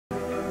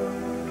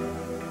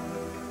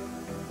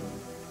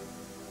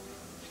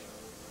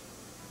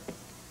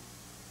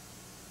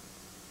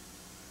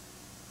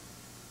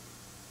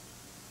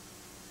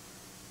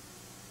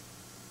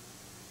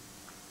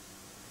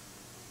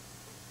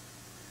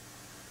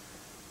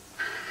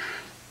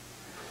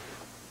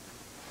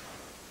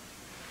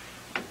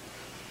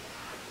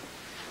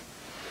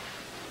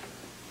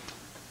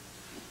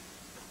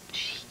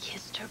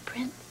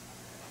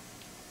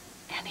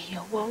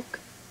awoke,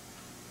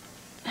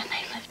 and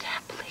they lived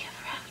happily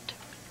ever after.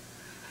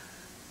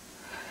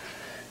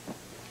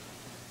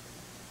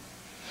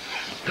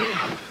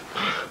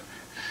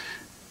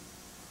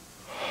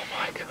 Oh,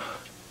 my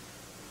God.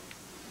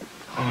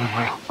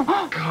 Oh,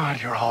 my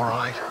God, you're all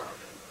right.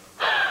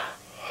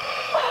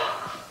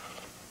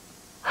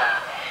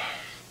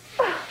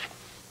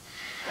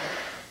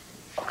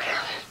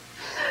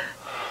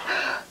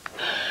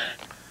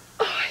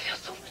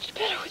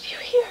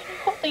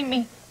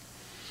 Me.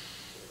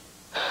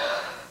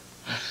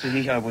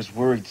 See, I was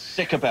worried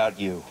sick about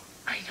you.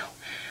 I know.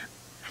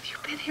 Have you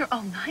been here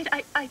all night?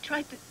 I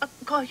tried to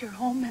call your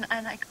home, and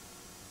I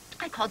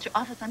called your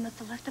office. I must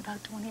have left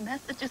about 20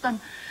 messages.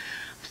 I'm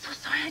so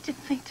sorry I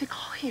didn't think to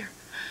call here.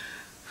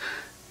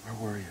 Where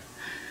were you?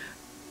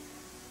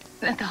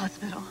 At the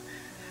hospital.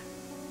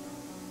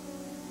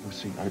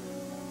 Lucy,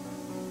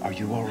 are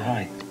you all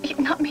right?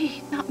 Not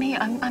me. Not me.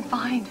 I'm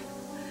fine.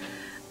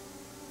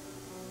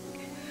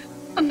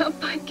 I'm not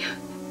fine, Kevin.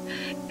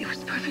 It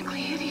was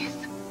perfectly hideous.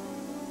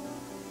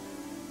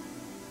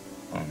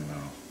 Oh,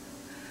 no.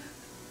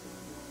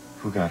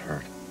 Who got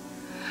hurt?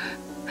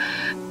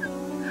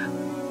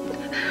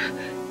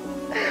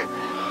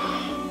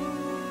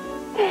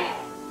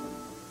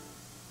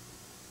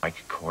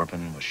 Mike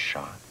Corbin was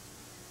shot.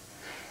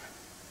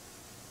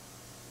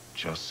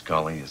 Joe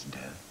Scully is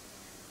dead.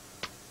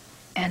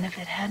 And if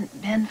it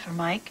hadn't been for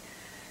Mike,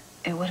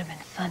 it would have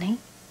been Sonny.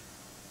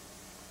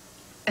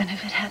 And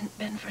if it hadn't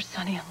been for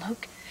Sonny and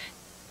Luke,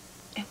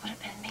 it would have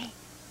been me.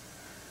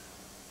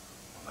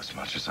 Well, as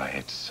much as I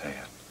hate to say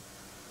it,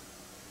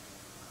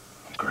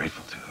 I'm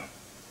grateful to them.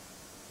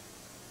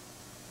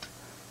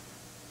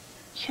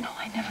 You know,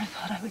 I never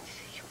thought I would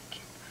see you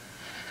again.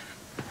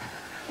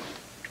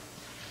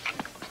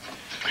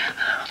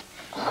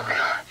 Oh,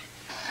 God.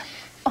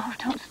 Oh,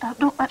 don't stop.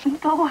 Don't let me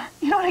go.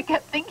 You know what I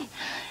kept thinking?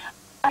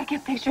 I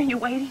kept picturing you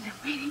waiting and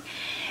waiting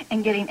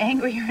and getting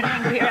angrier and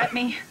angrier at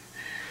me.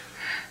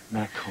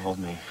 Matt called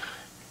me.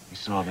 He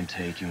saw them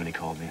take you, and he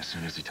called me as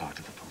soon as he talked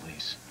to the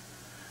police.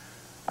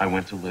 I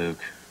went to Luke.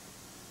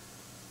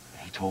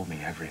 He told me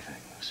everything,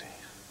 Lucy.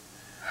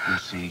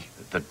 Lucy,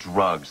 the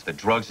drugs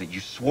that you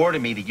swore to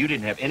me that you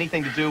didn't have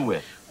anything to do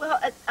with. Well,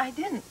 I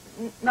didn't.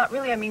 Not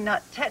really. I mean,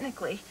 not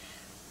technically.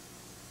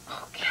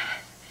 Oh, God.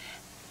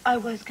 I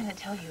was going to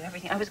tell you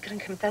everything. I was going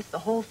to confess the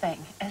whole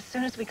thing as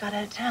soon as we got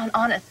out of town,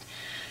 honest.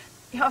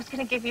 You know, I was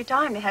going to give you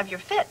time to have your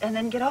fit and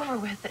then get over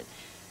with it.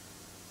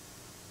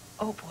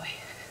 Oh, boy.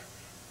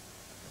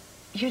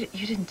 You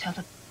didn't tell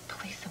the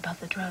police about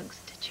the drugs,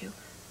 did you?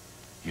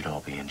 You'd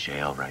all be in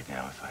jail right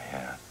now if I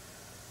had.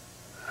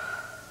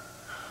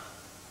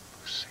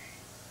 Lucy,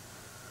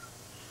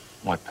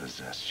 what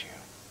possessed you?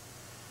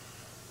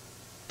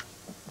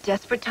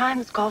 Desperate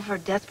times call for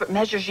desperate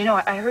measures. You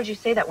know, I heard you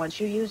say that once.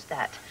 You used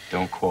that.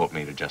 Don't quote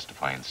me to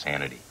justify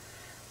insanity.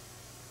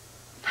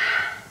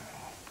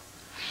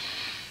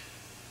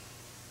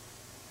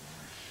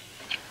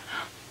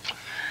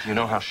 Do you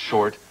know how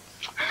short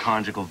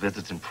conjugal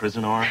visits in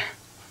prison are?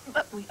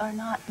 But we are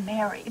not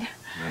married.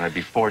 And I'd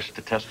be forced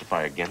to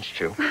testify against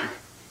you.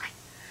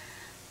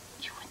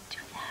 You wouldn't do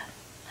that.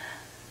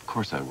 Of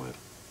course I would.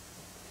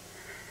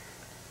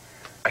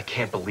 I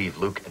can't believe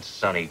Luke and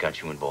Sonny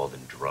got you involved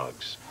in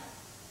drugs.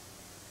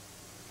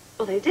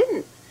 Well, they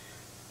didn't.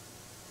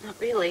 Not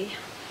really.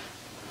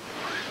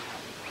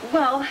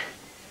 Well,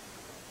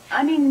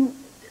 I mean,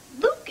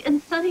 Luke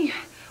and Sonny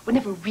would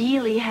never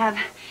really have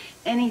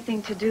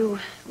anything to do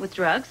with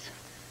drugs.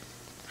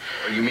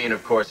 You mean,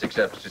 of course,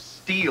 except to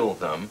steal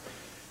them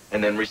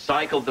and then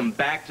recycle them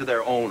back to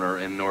their owner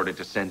in order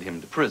to send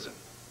him to prison.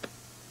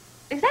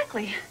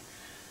 Exactly.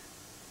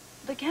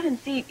 But Kevin,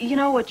 see, you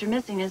know what you're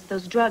missing is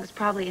those drugs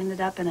probably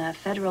ended up in a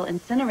federal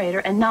incinerator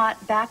and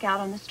not back out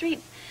on the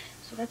streets.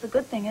 So that's a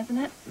good thing, isn't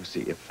it? You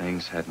see, if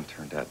things hadn't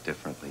turned out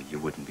differently, you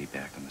wouldn't be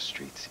back on the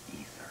streets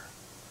either.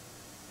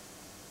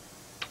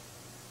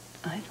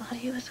 I thought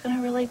he was going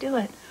to really do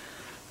it.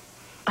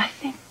 I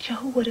think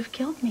Joe would have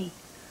killed me.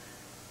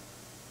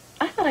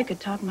 I thought I could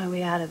talk my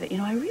way out of it. You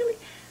know,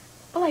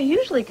 I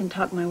usually can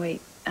talk my way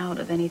out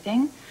of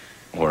anything.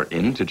 Or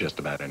into just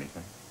about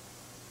anything.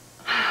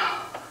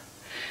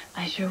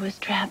 I sure was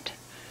trapped.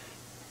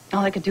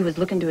 All I could do was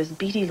look into his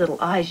beady little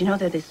eyes. You know,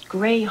 they're this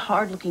gray,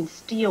 hard-looking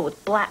steel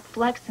with black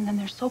flecks, and then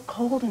they're so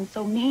cold and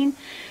so mean.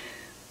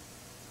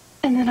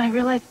 And then I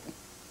realized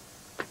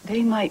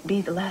they might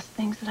be the last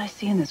things that I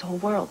see in this whole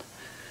world.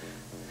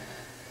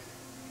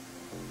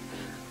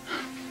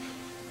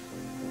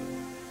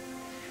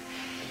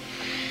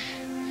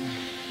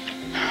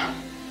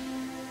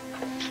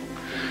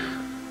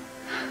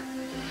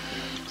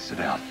 Sit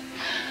down.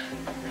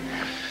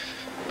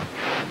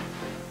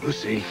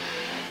 Lucy,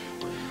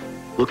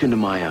 look into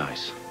my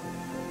eyes.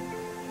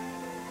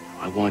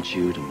 I want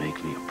you to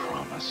make me a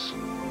promise.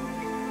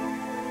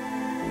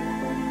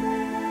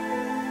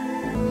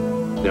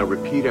 Now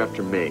repeat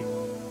after me.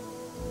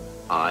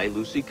 I,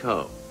 Lucy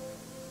Coe,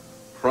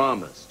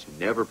 promise to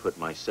never put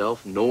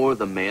myself nor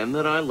the man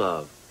that I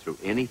love through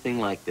anything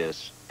like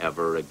this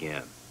ever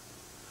again.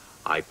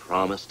 I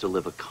promise to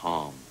live a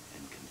calm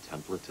and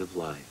contemplative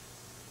life,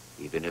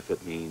 even if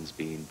it means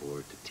being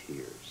bored to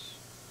tears.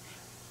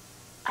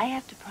 I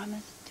have to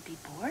promise to be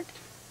bored?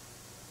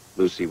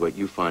 Lucy, what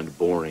you find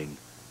boring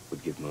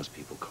would give most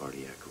people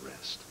cardiac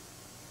arrest.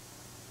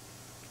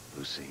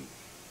 Lucy,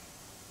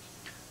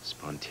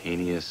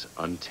 spontaneous,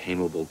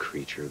 untamable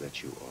creature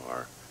that you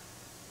are,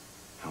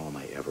 how am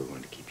I ever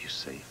going to keep you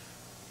safe?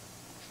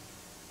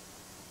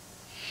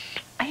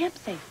 I am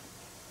safe.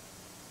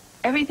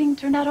 Everything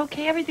turned out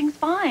okay. Everything's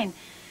fine.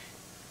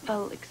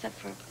 Well, except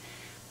for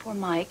poor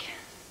Mike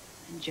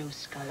and Joe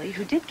Scully,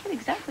 who did get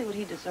exactly what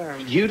he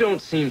deserved. You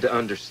don't seem to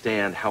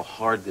understand how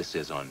hard this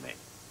is on me.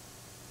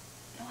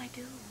 No, I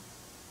do.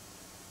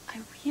 I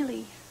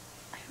really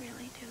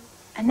do.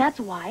 And that's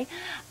why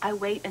I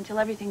wait until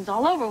everything's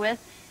all over with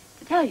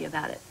to tell you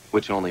about it.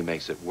 Which only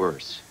makes it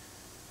worse.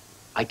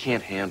 I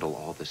can't handle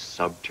all this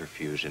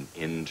subterfuge and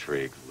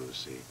intrigue,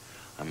 Lucy.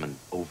 I'm an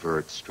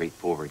overt,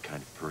 straightforward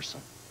kind of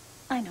person.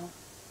 I know.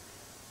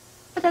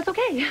 But that's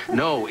okay.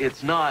 No,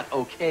 it's not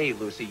okay,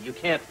 Lucy. You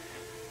can't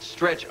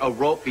stretch a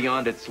rope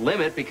beyond its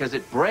limit because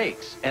it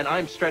breaks. And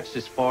I'm stretched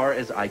as far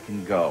as I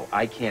can go.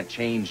 I can't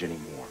change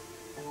anymore.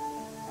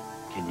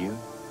 Can you?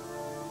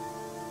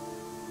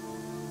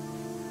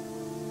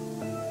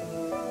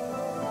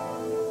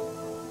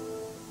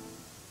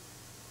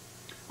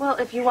 Well,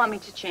 if you want me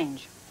to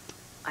change,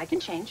 I can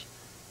change.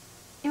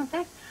 You know, in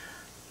fact,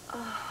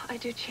 I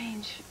do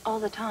change all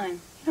the time.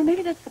 You know,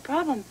 maybe that's the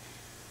problem.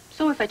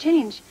 So if I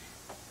change,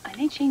 I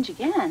may change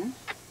again.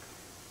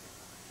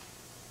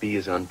 Be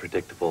as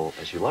unpredictable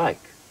as you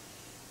like.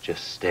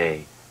 Just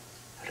stay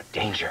out of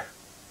danger.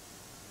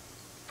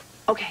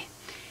 Okay,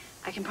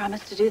 I can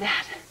promise to do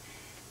that.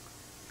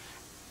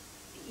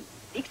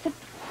 Except,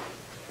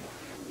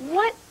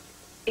 what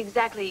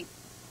exactly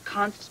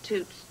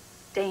constitutes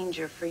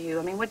danger for you?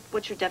 I mean,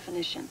 what's your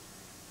definition?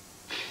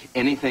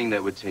 Anything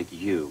that would take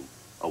you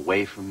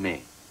away from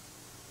me,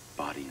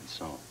 body and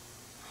soul.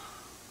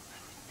 I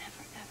would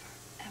never,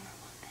 ever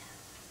want that.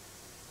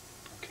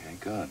 Okay,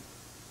 good.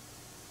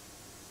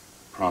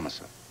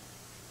 Promise it.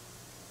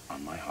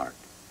 On my heart.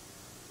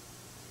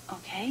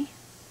 Okay.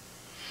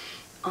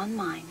 On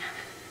mine.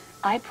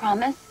 I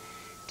promise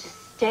to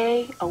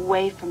stay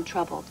away from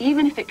trouble.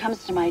 Even if it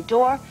comes to my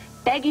door,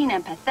 begging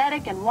and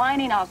pathetic and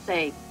whining, I'll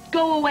say,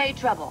 go away,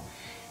 trouble.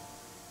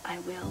 I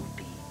will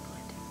be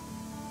good.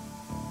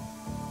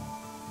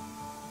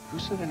 Who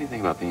said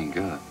anything about being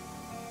good?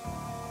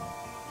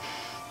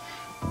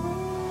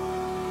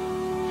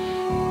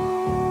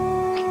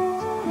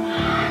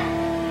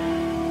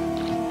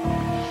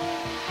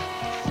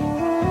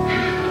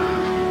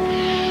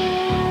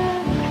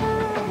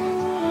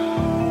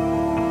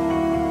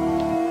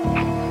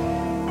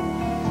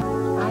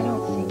 I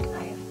don't think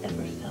I have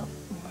ever felt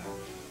more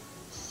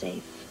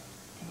safe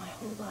in my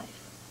whole life.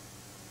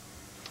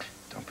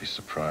 Don't be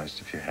surprised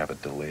if you have a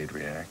delayed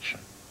reaction.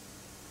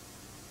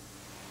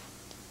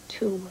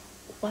 To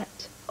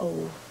what,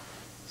 oh,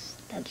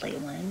 Studley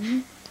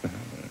one?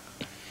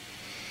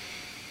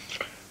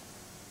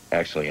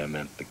 Actually, I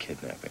meant the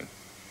kidnapping.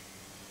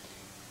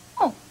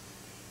 Oh.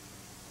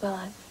 Well,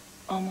 I've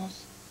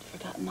almost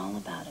forgotten all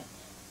about it.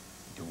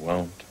 You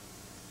won't.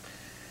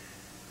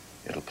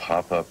 It'll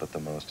pop up at the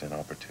most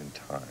inopportune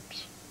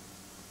times.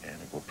 And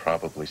it will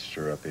probably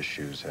stir up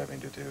issues having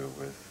to do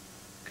with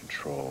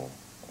control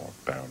or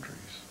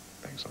boundaries,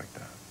 things like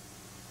that.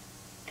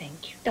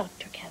 Thank you,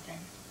 Dr. Kevin.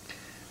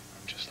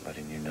 I'm just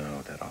letting you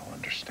know that I'll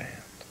understand.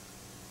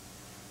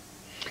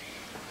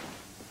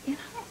 You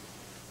know,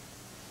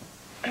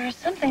 there's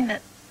something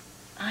that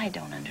I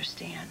don't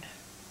understand.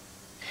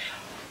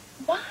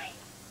 Why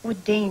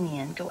would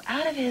Damien go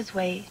out of his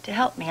way to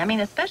help me? I mean,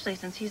 especially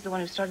since he's the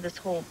one who started this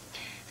whole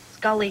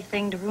Scully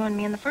thing to ruin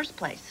me in the first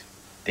place.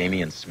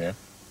 Damien Smith?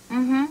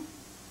 Mm-hmm.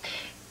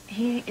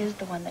 He is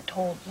the one that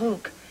told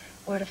Luke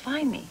where to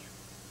find me.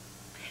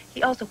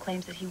 He also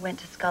claims that he went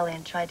to Scully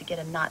and tried to get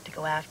him not to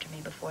go after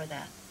me before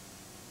that.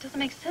 It doesn't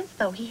make sense,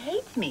 though. He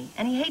hates me,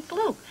 and he hates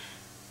Luke.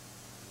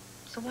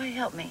 So why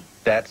help me?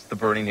 That's the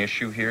burning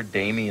issue here,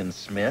 Damien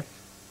Smith?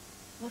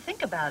 Well,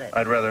 think about it.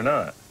 I'd rather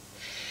not.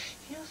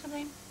 You know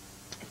something?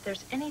 If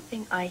there's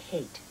anything I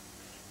hate,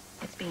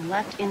 it's being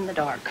left in the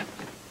dark.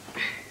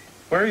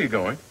 Where are you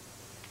going?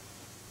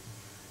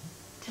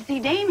 To see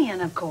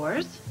Damien, of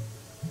course.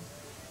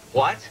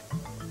 What?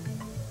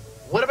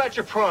 What about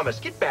your promise?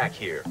 Get back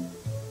here.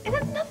 It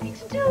has nothing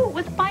to do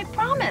with my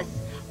promise.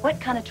 What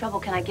kind of trouble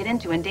can I get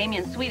into in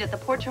Damien's suite at the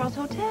Port Charles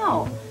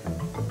Hotel?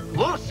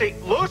 Lucy!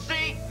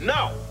 Lucy!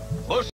 No! Lucy!